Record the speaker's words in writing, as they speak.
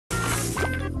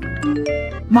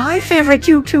My favorite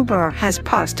YouTuber has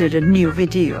posted a new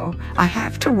video. I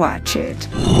have to watch it.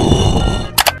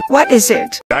 What is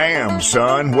it? Damn,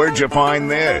 son, where'd you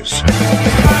find this?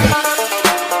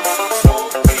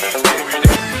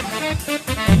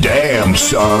 Damn,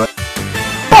 son.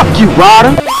 Fuck you,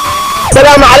 Rada.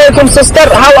 Salam alaikum,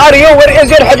 sister. How are you? Where is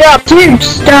your hijab? Dude,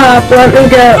 stop. Let me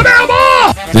go.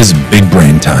 This is big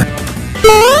brain time.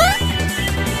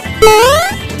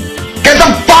 Get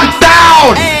the fuck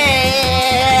down!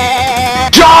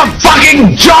 Jump!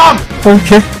 Fucking jump!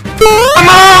 Okay. Come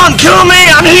on, kill me!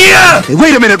 I'm here! Hey,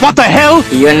 wait a minute, what the hell?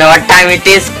 You know what time it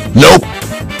is? Nope.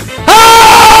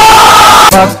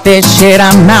 Fuck this shit,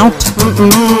 I'm out.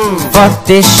 Fuck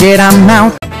this shit, I'm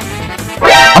out.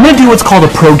 I'm gonna do what's called a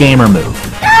pro gamer move.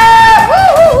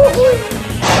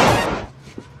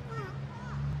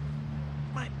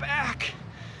 My back.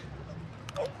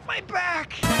 Oh, my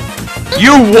back.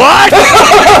 You what?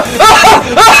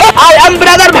 I am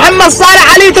brother Muhammad Saleh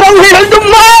Ali Trawhi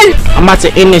al-Dummai. I'm about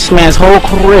to end this man's whole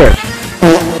career.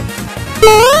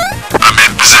 I'm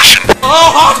in possession.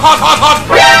 Hot.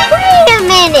 Wait a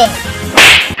minute.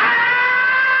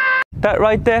 That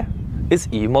right there is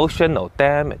emotional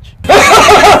damage.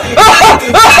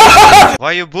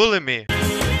 Why you bullying me?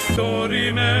 Don't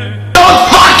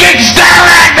fucking stare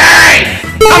at me!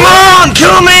 Come on,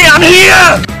 kill me! I'm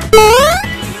here!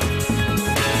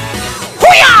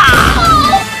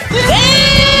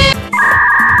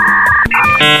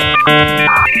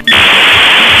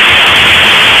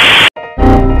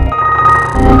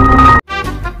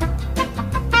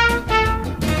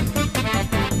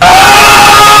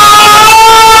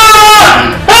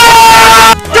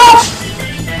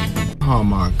 Oh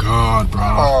my god, bro.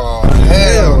 Oh,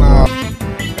 hell no.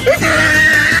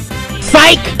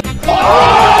 Psych!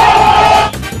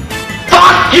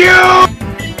 Fuck you!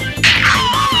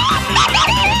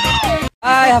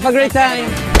 Bye, have a great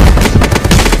time.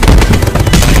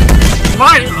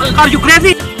 Why? Are you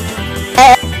crazy?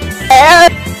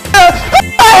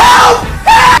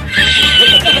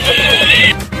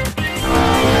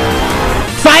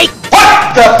 Psych!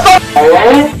 What the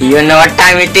fuck? You know what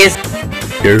time it is?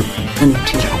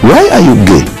 Why are you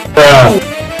gay?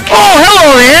 Oh,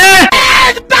 hello there!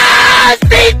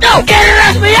 ¡Despacito! ¡Que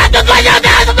respirando sueño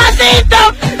despacito!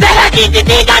 ¡Deja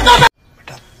chiquitica toma!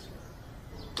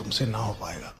 तुमसे ना हो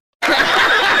पाएगा.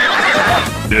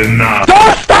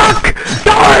 Door stuck!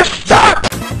 Door stuck!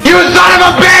 You son of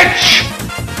a bitch!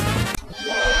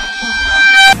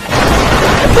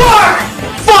 Fuck!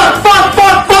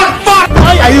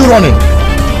 Why are you running?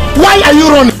 Why are you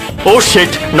running? Oh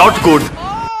shit, not good.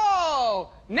 Oh,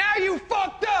 now you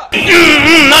fucked up.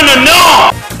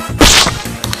 No!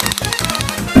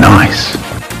 Nice.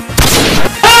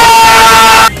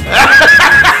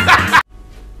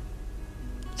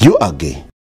 You are gay.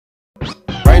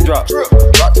 Raindrops,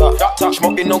 drop top,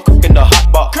 smoking, no cooking, the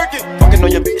hot box. Fucking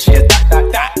on your bitch, yeah,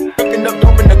 that. Cooking up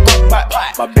dope in the cook pot.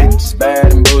 My bitch is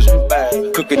bad and bullshit,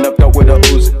 bad. Cooking up dope with a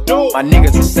Uzi. My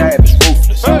niggas are savage,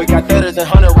 ruthless. We got thudders and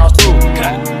 100 rounds too.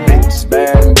 Bitch is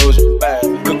bad and bullshit, bad.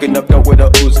 Cooking up dope with a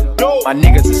Uzi. My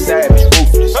niggas are savage,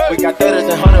 ruthless. We got thudders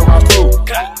and 100 rounds too.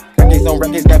 Records on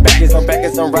records, got backers on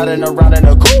backers. I'm riding around in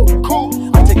a coupe.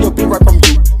 I take your bitch right from